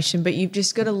inspiration, but you've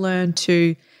just got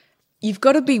to you've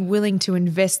got to be willing to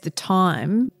invest the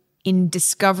time in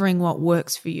discovering what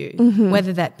works for you,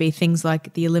 whether that be things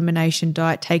like the elimination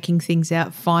diet, taking things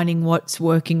out, finding what's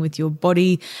working with your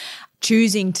body,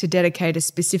 choosing to dedicate a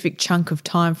specific chunk of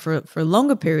time for a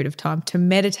longer period of time to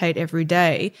meditate every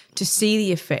day, to see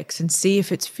the effects and see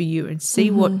if it's for you and see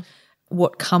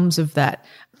what comes of that.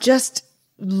 Just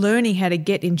learning how to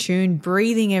get in tune,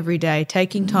 breathing every day,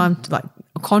 taking time to like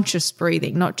conscious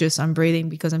breathing, not just I'm breathing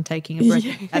because I'm taking a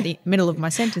breath at the middle of my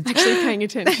sentence. Actually paying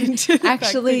attention to the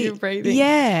fact that you're breathing.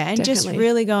 Yeah, and just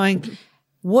really going,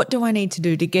 what do I need to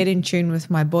do to get in tune with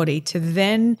my body to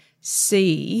then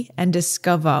see and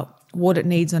discover what it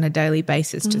needs on a daily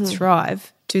basis to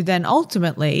thrive, to then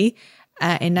ultimately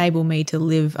enable me to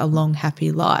live a long,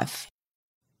 happy life.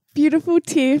 Beautiful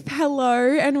Tiff.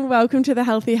 Hello and welcome to the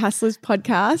Healthy Hustlers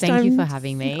podcast. Thank you for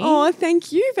having me. Oh,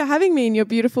 thank you for having me in your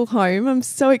beautiful home. I'm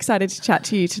so excited to chat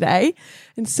to you today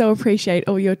and so appreciate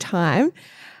all your time.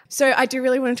 So I do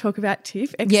really want to talk about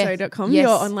Tiff, exo.com, your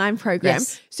online program.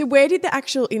 Yes. So where did the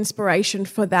actual inspiration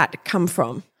for that come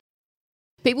from?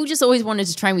 People just always wanted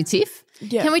to train with Tiff.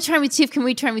 Yeah. Can we train with Tiff? Can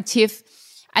we train with Tiff?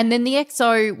 And then the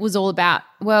exo was all about,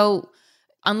 well,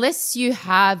 unless you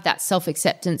have that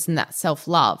self-acceptance and that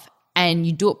self-love and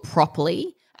you do it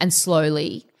properly and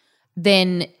slowly,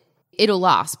 then it'll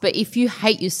last. But if you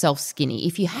hate yourself skinny,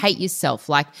 if you hate yourself,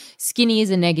 like skinny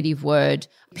is a negative word,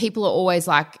 people are always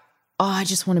like, oh, I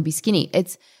just want to be skinny.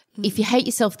 If you hate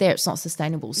yourself there, it's not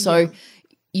sustainable. So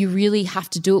you really have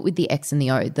to do it with the X and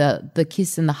the O, the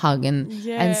kiss and the hug.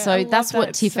 And so that's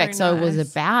what Tiff XO was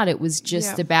about. It was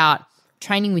just about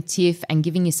training with Tiff and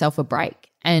giving yourself a break.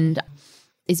 And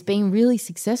it's been really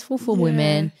successful for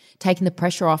women, taking the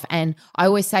pressure off. And I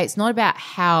always say it's not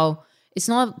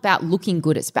about looking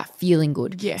good, it's about feeling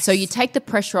good. Yes. So you take the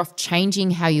pressure off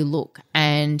changing how you look,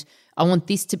 and I want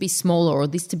this to be smaller or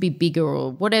this to be bigger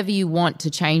or whatever you want to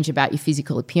change about your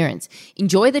physical appearance.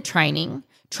 Enjoy the training,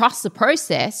 trust the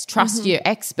process, trust your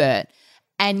expert,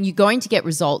 and you're going to get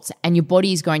results and your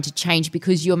body is going to change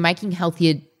because you're making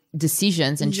healthier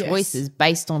decisions and choices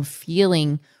based on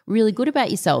feeling really good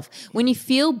about yourself. When you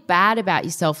feel bad about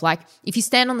yourself, like if you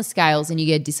stand on the scales and you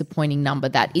get a disappointing number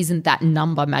that isn't that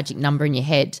number, magic number in your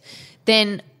head,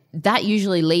 then that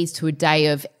usually leads to a day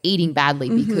of eating badly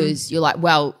because you're like,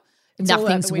 well,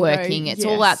 nothing's working. It's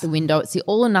all out the window. It's the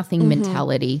all or nothing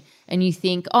mentality. And you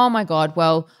think, oh my God,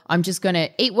 well, I'm just going to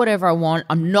eat whatever I want.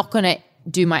 I'm not going to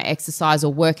do my exercise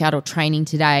or workout or training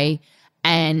today,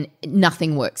 and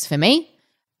nothing works for me.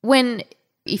 When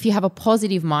if you have a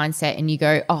positive mindset and you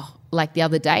go, oh, like the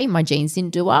other day, my jeans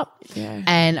didn't do up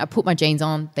and I put my jeans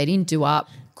on, they didn't do up,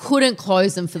 couldn't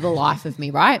close them for the life of me,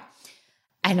 right?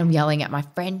 And I'm yelling at my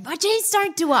friend, my jeans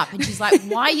don't do up. And she's like,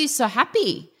 why are you so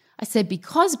happy? I said,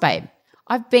 because, babe,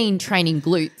 I've been training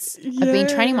glutes. I've been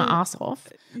training my ass off,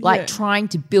 like trying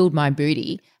to build my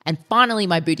booty. And finally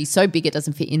my booty's so big it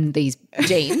doesn't fit in these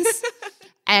jeans.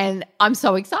 And I'm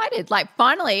so excited. Like,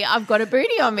 finally, I've got a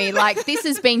booty on me. Like, this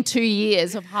has been 2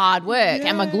 years of hard work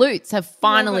and my glutes have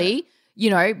finally,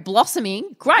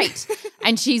 blossoming. Great.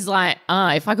 And she's like,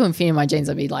 if I couldn't fit in my jeans,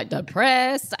 I'd be, like,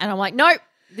 depressed. And I'm like, nope,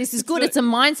 this is good. It's a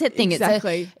mindset thing.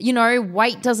 Exactly. It's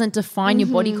weight doesn't define your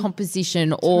body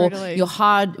composition or your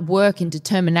hard work and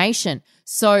determination.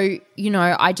 So,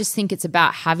 I just think it's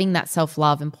about having that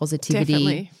self-love and positivity.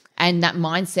 Definitely. And that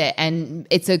mindset, and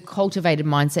it's a cultivated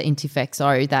mindset in Tiff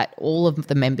XO that all of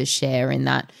the members share in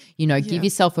that, give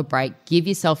yourself a break, give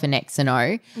yourself an X and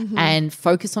O and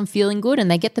focus on feeling good, and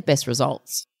they get the best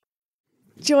results.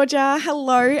 Georgia,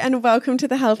 hello and welcome to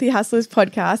the Healthy Hustlers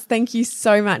podcast. Thank you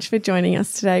so much for joining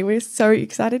us today. We're so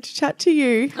excited to chat to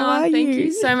you. How are you? Thank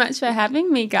you so much for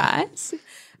having me, guys.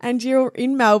 And you're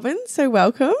in Melbourne, so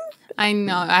welcome. I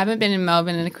know. I haven't been in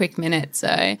Melbourne in a quick minute, so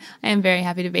I am very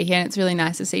happy to be here. And it's really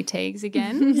nice to see Teagues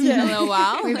again. It's been a little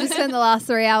while. We've just spent the last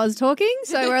 3 hours talking,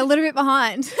 so we're a little bit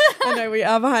behind. I know we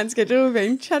are behind schedule. We've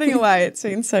been chatting away. It's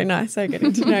been so nice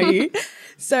getting to know you.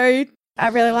 So I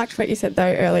really liked what you said,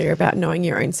 though, earlier about knowing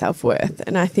your own self-worth.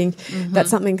 And I think that's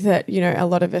something that, a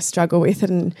lot of us struggle with.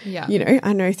 And,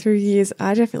 I know through years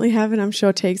I definitely have, and I'm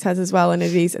sure Teagues has as well. And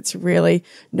it's really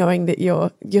knowing that you're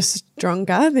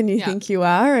stronger than you think you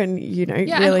are. And,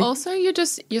 really. And also you're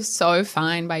so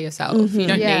fine by yourself. You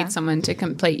don't need someone to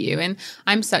complete you. And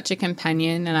I'm such a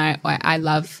companion, and I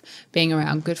love being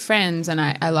around good friends, and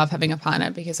I love having a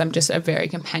partner because I'm just a very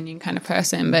companion kind of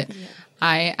person. But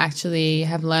I actually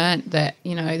have learned that,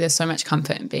 there's so much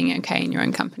comfort in being okay in your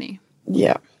own company.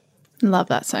 Yeah. Love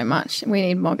that so much. We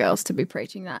need more girls to be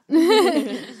preaching that.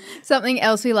 Something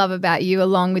else we love about you,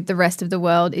 along with the rest of the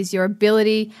world, is your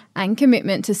ability and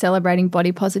commitment to celebrating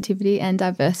body positivity and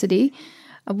diversity.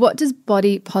 What does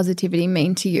body positivity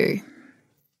mean to you?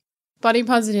 Body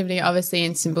positivity, obviously,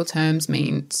 in simple terms,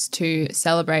 means to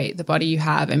celebrate the body you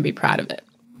have and be proud of it,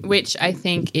 which I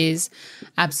think is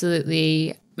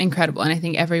absolutely incredible. And I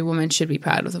think every woman should be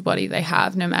proud of the body they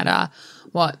have, no matter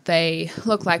what they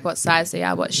look like, what size they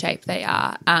are, what shape they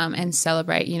are, and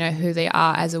celebrate, who they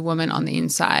are as a woman on the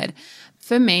inside.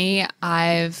 For me,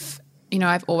 I've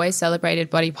always celebrated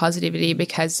body positivity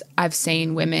because I've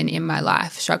seen women in my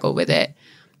life struggle with it,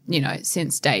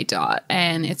 since day dot.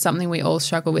 And it's something we all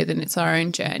struggle with, and it's our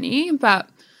own journey. But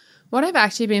what I've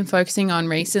actually been focusing on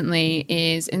recently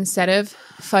is, instead of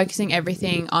focusing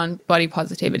everything on body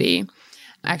positivity,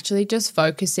 actually just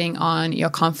focusing on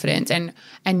your confidence and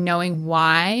knowing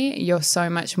why you're so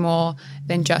much more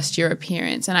than just your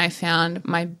appearance. And I found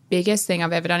my biggest thing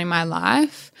I've ever done in my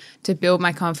life to build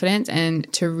my confidence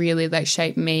and to really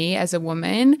shape me as a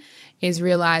woman is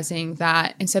realizing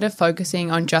that instead of focusing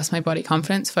on just my body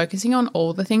confidence, focusing on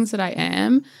all the things that I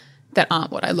am that aren't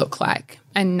what I look like.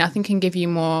 And nothing can give you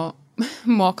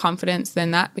more confidence than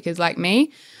that, because like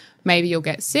me, maybe you'll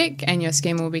get sick and your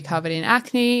skin will be covered in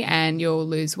acne and you'll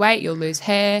lose weight, you'll lose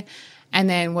hair. And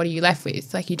then what are you left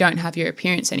with? You don't have your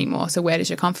appearance anymore. So where does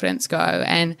your confidence go?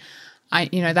 And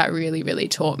that really, really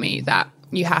taught me that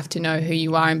you have to know who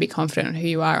you are and be confident on who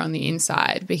you are on the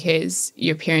inside, because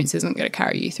your appearance isn't going to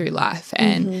carry you through life.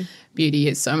 And beauty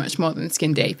is so much more than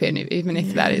skin deep, and even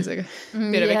if that is a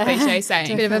bit of a cliche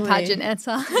saying. A bit of a pageant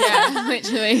answer. Yeah,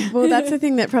 literally. Well, that's the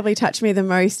thing that probably touched me the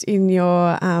most in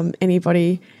your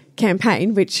Anybody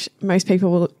campaign, which most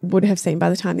people would have seen by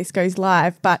the time this goes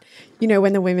live. But, you know,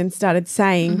 when the women started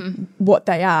saying what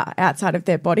they are outside of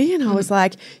their body, and I was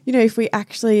like, you know, if we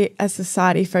actually as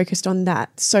society focused on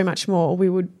that so much more, we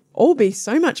would all be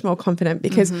so much more confident,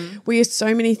 because we are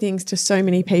so many things to so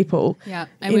many people. Yeah,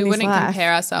 and we wouldn't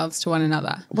compare ourselves to one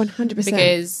another. 100%.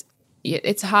 Because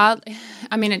it's hard.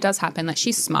 I mean, it does happen. Like,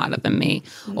 she's smarter than me,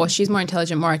 or she's more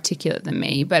intelligent, more articulate than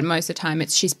me. But most of the time,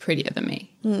 it's she's prettier than me.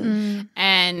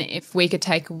 And if we could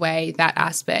take away that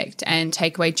aspect and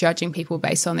take away judging people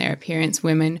based on their appearance,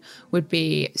 women would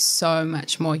be so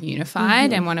much more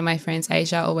unified. And one of my friends,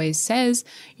 Asia, always says,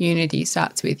 unity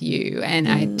starts with you. And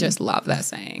I just love that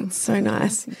saying. So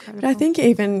nice. But I think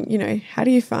even, you know, how do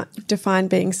you define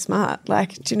being smart?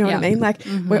 Like, do you know what I mean? Like,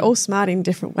 we're all smart in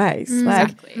different ways.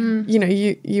 Like, you know,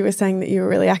 you were saying that you were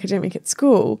really academic at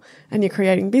school and you're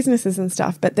creating businesses and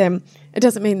stuff, but then it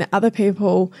doesn't mean that other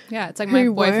people it's like my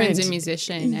boyfriend's a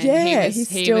musician. And he's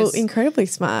still incredibly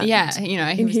smart. Yeah, you know,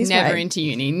 he was never into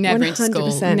uni, never into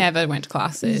school, never went to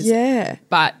classes. Yeah.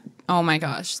 But, oh my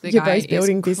gosh, the You're guy both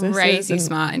building is crazy businesses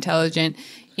smart, intelligent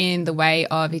in the way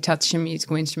of he touches a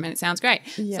musical instrument. It sounds great.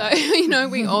 Yeah. So, you know,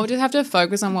 we all just have to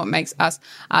focus on what makes us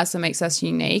and makes us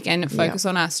unique, and focus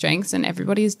on our strengths, and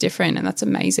everybody is different, and that's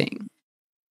amazing.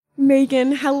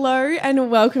 Megan, hello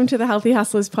and welcome to the Healthy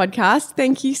Hustlers podcast.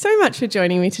 Thank you so much for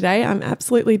joining me today. I'm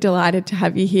absolutely delighted to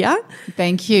have you here.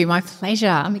 Thank you. My pleasure.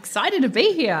 I'm excited to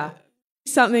be here.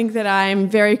 Something that I'm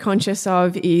very conscious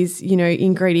of is, you know,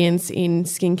 ingredients in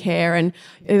skincare. And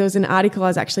there was an article I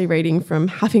was actually reading from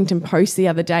Huffington Post the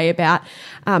other day about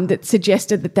that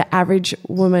suggested that the average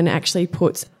woman actually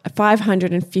puts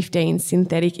 515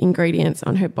 synthetic ingredients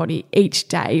on her body each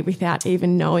day without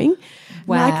even knowing.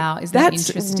 Wow, like, is that that's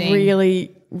interesting?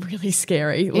 Really, really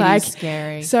scary. It is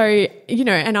scary. So, you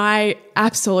know, and I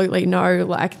absolutely know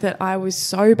like that I was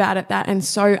so bad at that and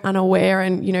so unaware,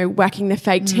 and, you know, whacking the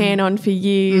fake tan on for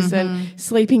years and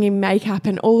sleeping in makeup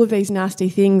and all of these nasty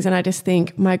things. And I just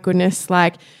think, my goodness,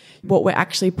 like what we're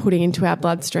actually putting into our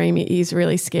bloodstream is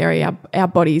really scary. Our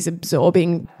body's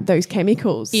absorbing those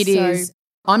chemicals. It is.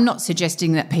 I'm not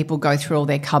suggesting that people go through all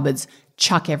their cupboards,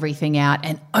 chuck everything out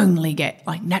and only get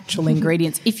like natural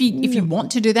ingredients. If you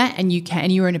want to do that and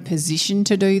you're in a position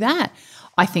to do that,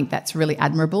 I think that's really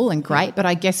admirable and great. But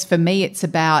I guess for me, it's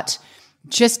about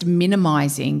just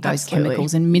minimizing those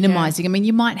chemicals and minimizing. I mean,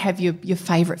 you might have your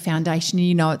favorite foundation and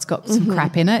you know it's got some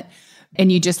crap in it,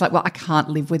 and you're just like, well, I can't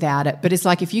live without it. But it's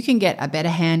like, if you can get a better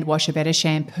hand wash, a better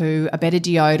shampoo, a better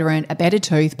deodorant, a better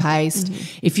toothpaste,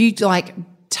 if you like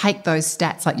take those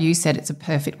stats, like you said, it's a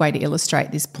perfect way to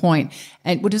illustrate this point.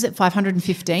 And what is it,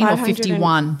 515 or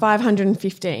 51?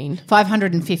 515.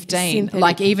 515. Synthetic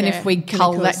like, even if we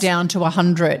cull that down to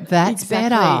 100, that's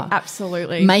better.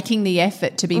 Absolutely. Making the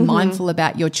effort to be mindful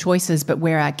about your choices, but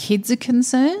where our kids are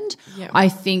concerned, I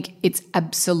think it's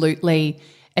absolutely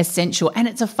essential. And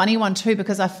it's a funny one too,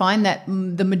 because I find that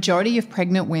the majority of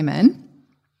pregnant women,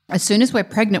 as soon as we're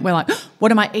pregnant, we're like,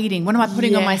 what am I eating? What am I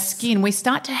putting on my skin? We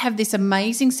start to have this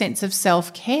amazing sense of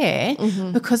self-care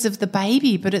because of the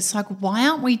baby. But it's like, why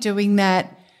aren't we doing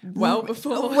that well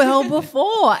before? Well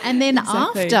before and then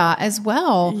after as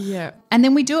well. Yeah. And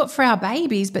then we do it for our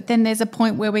babies, but then there's a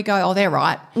point where we go, oh, they're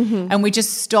right. And we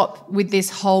just stop with this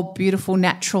whole beautiful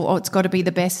natural, oh, it's got to be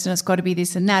the best and it's got to be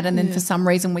this and that. And then for some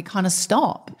reason we kind of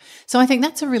stop. So I think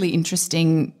that's a really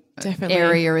interesting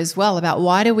area as well, about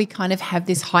why do we kind of have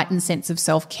this heightened sense of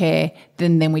self-care,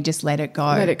 then we just let it go.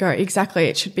 Let it go. Exactly.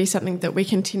 It should be something that we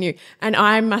continue. And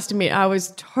I must admit, I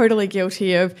was totally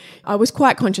guilty of, I was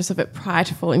quite conscious of it prior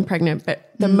to falling pregnant, but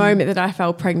the moment that I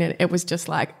fell pregnant, it was just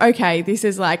like, okay, this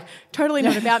is like totally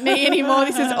not about me anymore.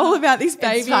 This is all about this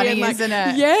baby. It's funny, and like, isn't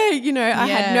it? Yeah, you know, I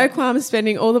had no qualms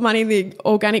spending all the money in the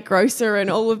organic grocer and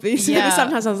all of this. Yeah.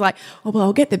 Sometimes I was like, oh, well,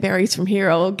 I'll get the berries from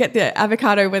here. I'll get the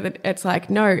avocado with it. It's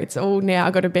like, no, it's all now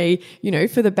got to be, you know,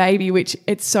 for the baby, which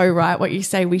it's so right what you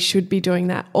say. We should be doing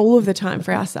that all of the time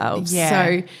for ourselves. Yeah.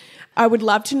 So I would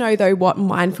love to know, though, what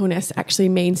mindfulness actually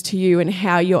means to you and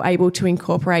how you're able to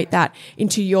incorporate that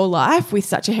into your life with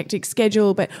such a hectic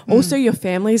schedule, but also your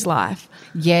family's life.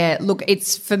 Yeah, look,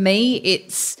 for me,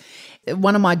 it's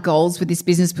one of my goals with this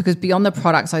business, because beyond the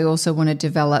products, I also want to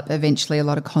develop eventually a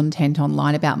lot of content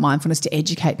online about mindfulness to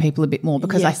educate people a bit more,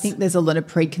 because I think there's a lot of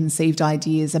preconceived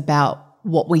ideas about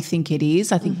what we think it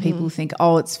is. I think people think,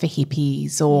 oh, it's for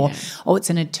hippies, or oh, it's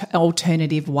an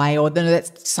alternative way, or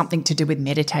that's something to do with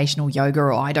meditation or yoga,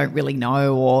 or I don't really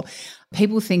know, or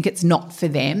people think it's not for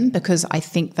them because I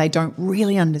think they don't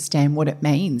really understand what it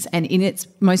means. And in its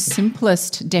most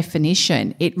simplest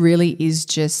definition, it really is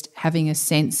just having a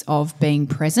sense of being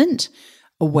present,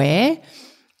 aware,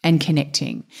 and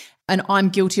connecting. And I'm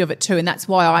guilty of it too. And that's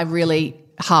why I really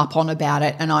harp on about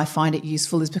it and I find it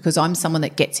useful, is because I'm someone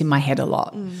that gets in my head a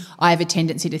lot. I have a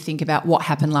tendency to think about what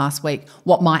happened last week,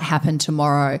 what might happen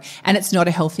tomorrow, and it's not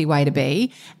a healthy way to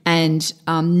be. And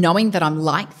knowing that I'm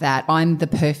like that, I'm the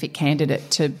perfect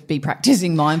candidate to be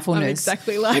practicing mindfulness. I'm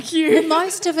exactly like you.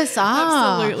 Most of us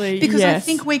are. Absolutely. Because yes. I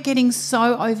think we're getting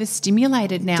so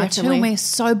overstimulated now too, and we're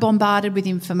so bombarded with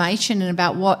information and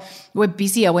about what we're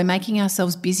busier. We're making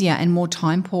ourselves busier and more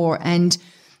time poor, and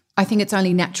I think it's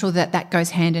only natural that that goes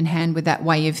hand in hand with that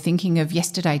way of thinking of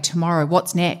yesterday, tomorrow,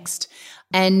 what's next.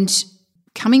 And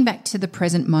coming back to the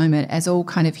present moment, as all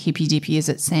kind of hippy-dippy as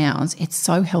it sounds, it's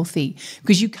so healthy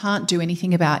because you can't do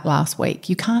anything about last week.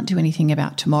 You can't do anything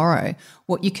about tomorrow.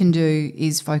 What you can do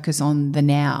is focus on the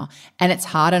now. And it's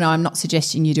hard, and I'm not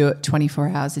suggesting you do it 24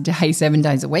 hours a day, 7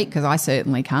 days a week, because I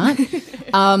certainly can't.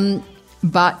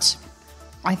 But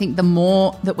I think the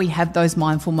more that we have those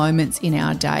mindful moments in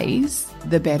our days,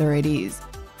 the better it is.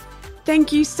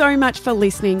 Thank you so much for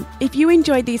listening. If you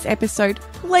enjoyed this episode,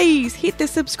 please hit the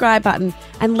subscribe button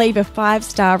and leave a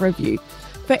 5-star review.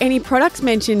 For any products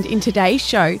mentioned in today's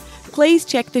show, please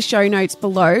check the show notes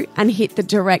below and hit the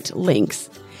direct links.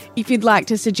 If you'd like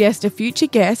to suggest a future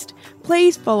guest,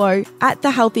 please follow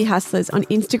 @TheHealthyHustlers on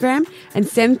Instagram and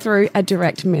send through a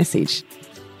direct message.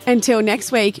 Until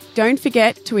next week, don't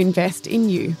forget to invest in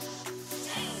you.